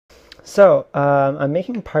So, I'm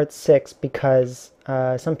making part 6 because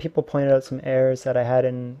some people pointed out some errors that I had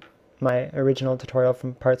in my original tutorial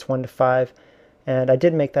from parts 1 to 5, and I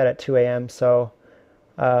did make that at 2 a.m., so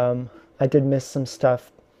I did miss some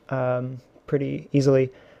stuff pretty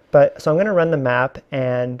easily. So I'm going to run the map,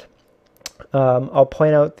 and I'll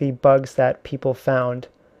point out the bugs that people found,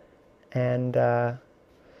 and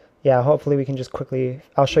yeah, hopefully we can just quickly,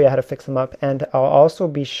 I'll show you how to fix them up, and I'll also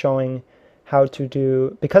be showing how to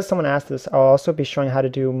do, because someone asked this, I'll also be showing how to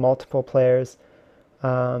do multiple players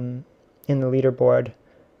in the leaderboard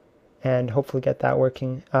and hopefully get that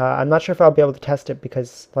working. I'm not sure if I'll be able to test it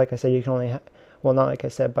because, like I said, you can only, well, not like I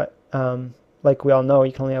said, but like we all know,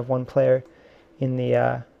 you can only have one player in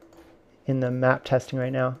the map testing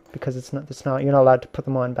right now because you're not allowed to put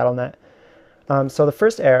them on Battle.net. So the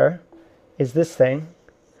first error is this thing.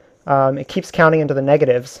 It keeps counting into the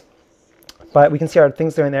negatives, but we can see our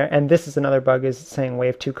things doing there, and this is another bug, is saying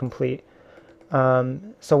wave 2 complete.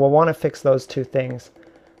 So we'll want to fix those two things.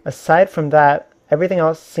 Aside from that, everything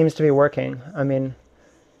else seems to be working. I mean,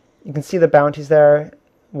 you can see the bounties there.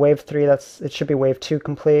 Wave 3, it should be wave 2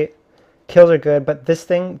 complete. Kills are good, but this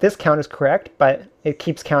count is correct, but it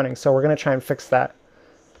keeps counting, so we're going to try and fix that.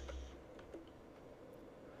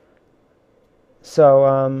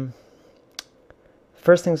 So,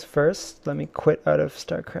 first things first, let me quit out of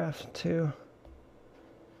Starcraft 2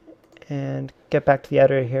 and get back to the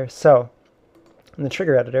editor here. So, in the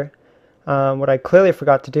trigger editor, what I clearly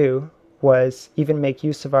forgot to do was even make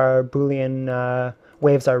use of our Boolean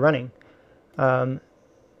waves are running.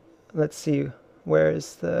 Let's see, where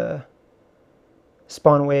is the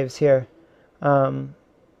spawn waves here? When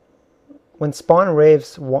spawn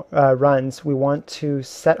waves runs, we want to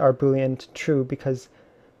set our Boolean to true because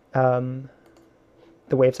the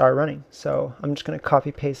waves are running. So I'm just going to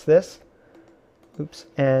copy paste this,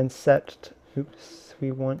 and set,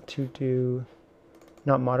 we want to do,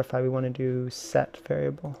 not modify, we want to do set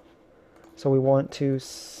variable. So we want to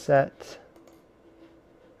set,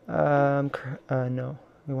 no,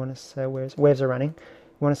 we want to set waves are running.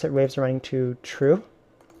 We want to set waves are running to true.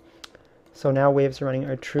 So now waves are running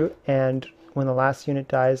are true, and when the last unit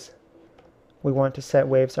dies, we want to set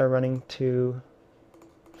waves are running to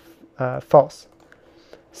false.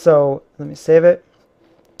 So let me save it.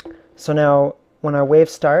 So now when our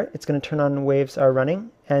waves start, it's going to turn on waves are running,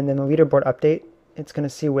 and then the leaderboard update, it's going to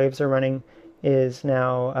see waves are running is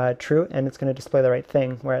now true, and it's going to display the right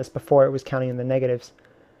thing, whereas before it was counting in the negatives.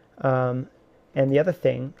 And the other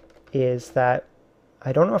thing is that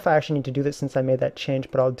I don't know if I actually need to do this since I made that change,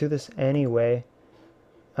 but I'll do this anyway.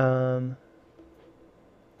 Time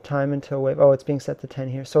until wave, oh, it's being set to 10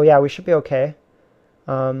 here. So yeah, we should be okay.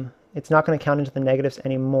 It's not going to count into the negatives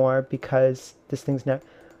anymore because this thing's going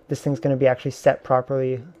to be actually set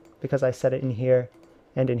properly because I set it in here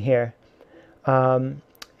and in here. And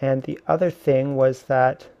the other thing was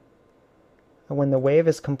that when the wave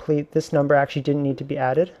is complete, this number actually didn't need to be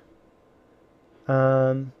added.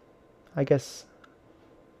 I guess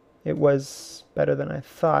it was better than I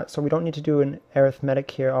thought. So we don't need to do an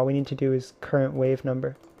arithmetic here. All we need to do is current wave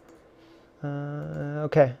number.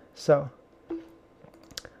 Okay, so.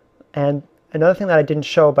 And another thing that I didn't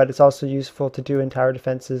show, but it's also useful to do in tower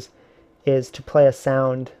defenses, is to play a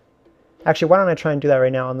sound. Actually, why don't I try and do that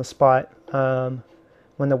right now on the spot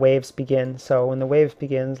when the waves begin. So when the waves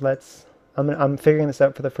begins, I'm figuring this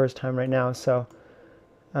out for the first time right now, so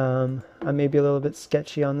I may be a little bit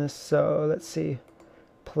sketchy on this. So let's see.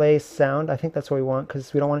 Play sound. I think that's what we want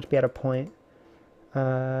because we don't want it to be at a point.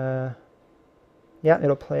 Yeah,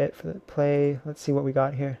 it'll play it for the play. Let's see what we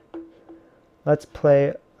got here. Let's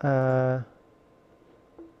play I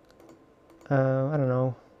don't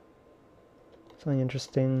know, something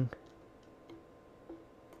interesting.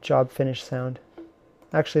 Job finish sound.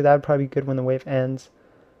 Actually, that would probably be good when the wave ends.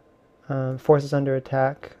 Forces under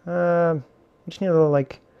attack. We just need a little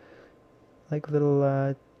like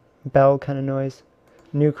little bell kind of noise.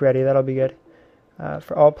 Nuke ready. That'll be good.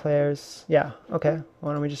 For all players. Yeah. Okay.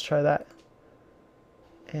 Why don't we just try that?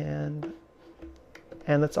 And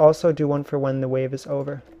let's also do one for when the wave is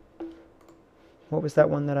over. What was that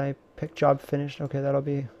one that I picked? Job finished. Okay, that'll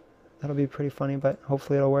be pretty funny, but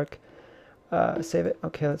hopefully it'll work. Save it.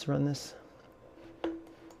 Okay, let's run this.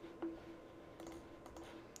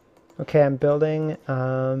 Okay, I'm building.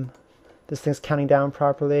 This thing's counting down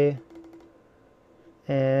properly.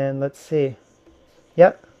 And let's see.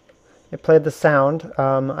 Yep, it played the sound.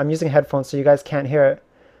 I'm using headphones so you guys can't hear it.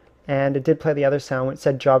 And it did play the other sound. It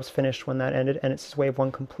said jobs finished when that ended, and it says wave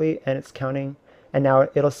 1 complete, and it's counting. And now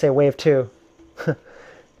it'll say wave 2.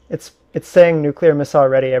 it's saying nuclear missile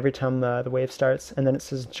ready every time the wave starts, and then it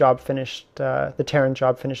says job finished, the Terran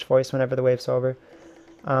job finished voice whenever the wave's over.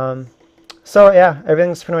 So yeah,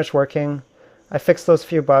 everything's pretty much working. I fixed those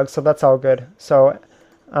few bugs, so that's all good. So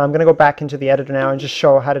I'm gonna go back into the editor now and just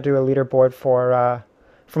show how to do a leaderboard for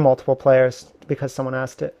multiple players because someone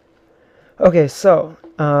asked it. Okay, so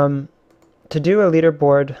to do a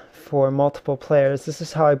leaderboard for multiple players, this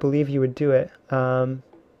is how I believe you would do it.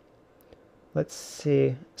 Let's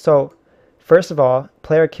see. So first of all,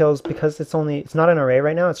 player kills, because it's not an array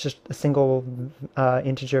right now, it's just a single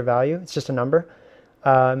integer value. It's just a number.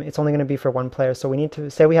 It's only going to be for one player. So we need to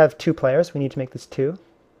say we have 2 players. We need to make this 2.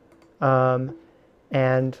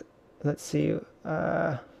 And let's see.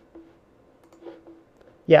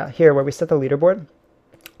 Yeah, here where we set the leaderboard.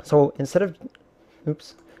 So instead of,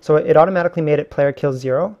 oops. So it automatically made it player kills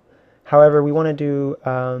 0. However, we want to do,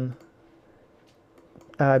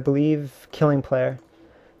 I believe, killing player.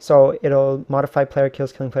 So it'll modify player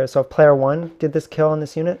kills killing player. So if player 1 did this kill on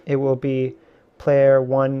this unit, it will be player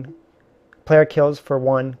kills for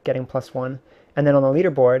 1 getting +1. And then on the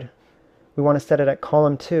leaderboard, we want to set it at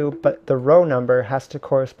column 2, but the row number has to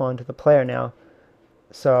correspond to the player now.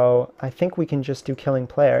 So I think we can just do killing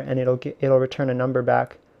player, and it'll return a number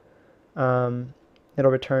back.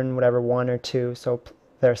 It'll return whatever 1 or 2, so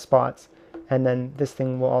their spots. And then this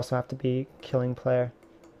thing will also have to be killing player.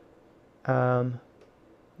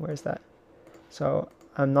 Where's that? So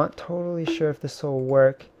I'm not totally sure if this will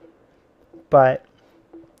work, but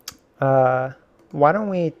why don't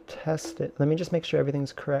we test it? Let me just make sure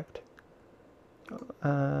everything's correct.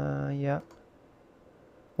 Yeah.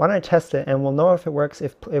 Why don't I test it, and we'll know if it works,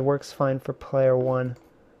 if it works fine for player 1.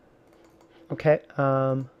 Okay,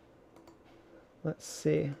 let's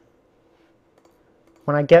see.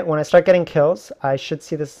 When I start getting kills, I should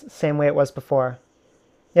see this same way it was before.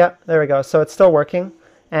 Yeah, there we go. So it's still working,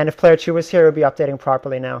 and if player 2 was here, it would be updating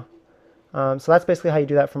properly now. So that's basically how you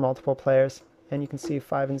do that for multiple players. And you can see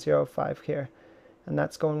 5 and 0, 5 here. And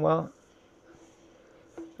that's going well.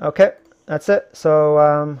 Okay, that's it.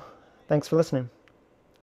 So thanks for listening.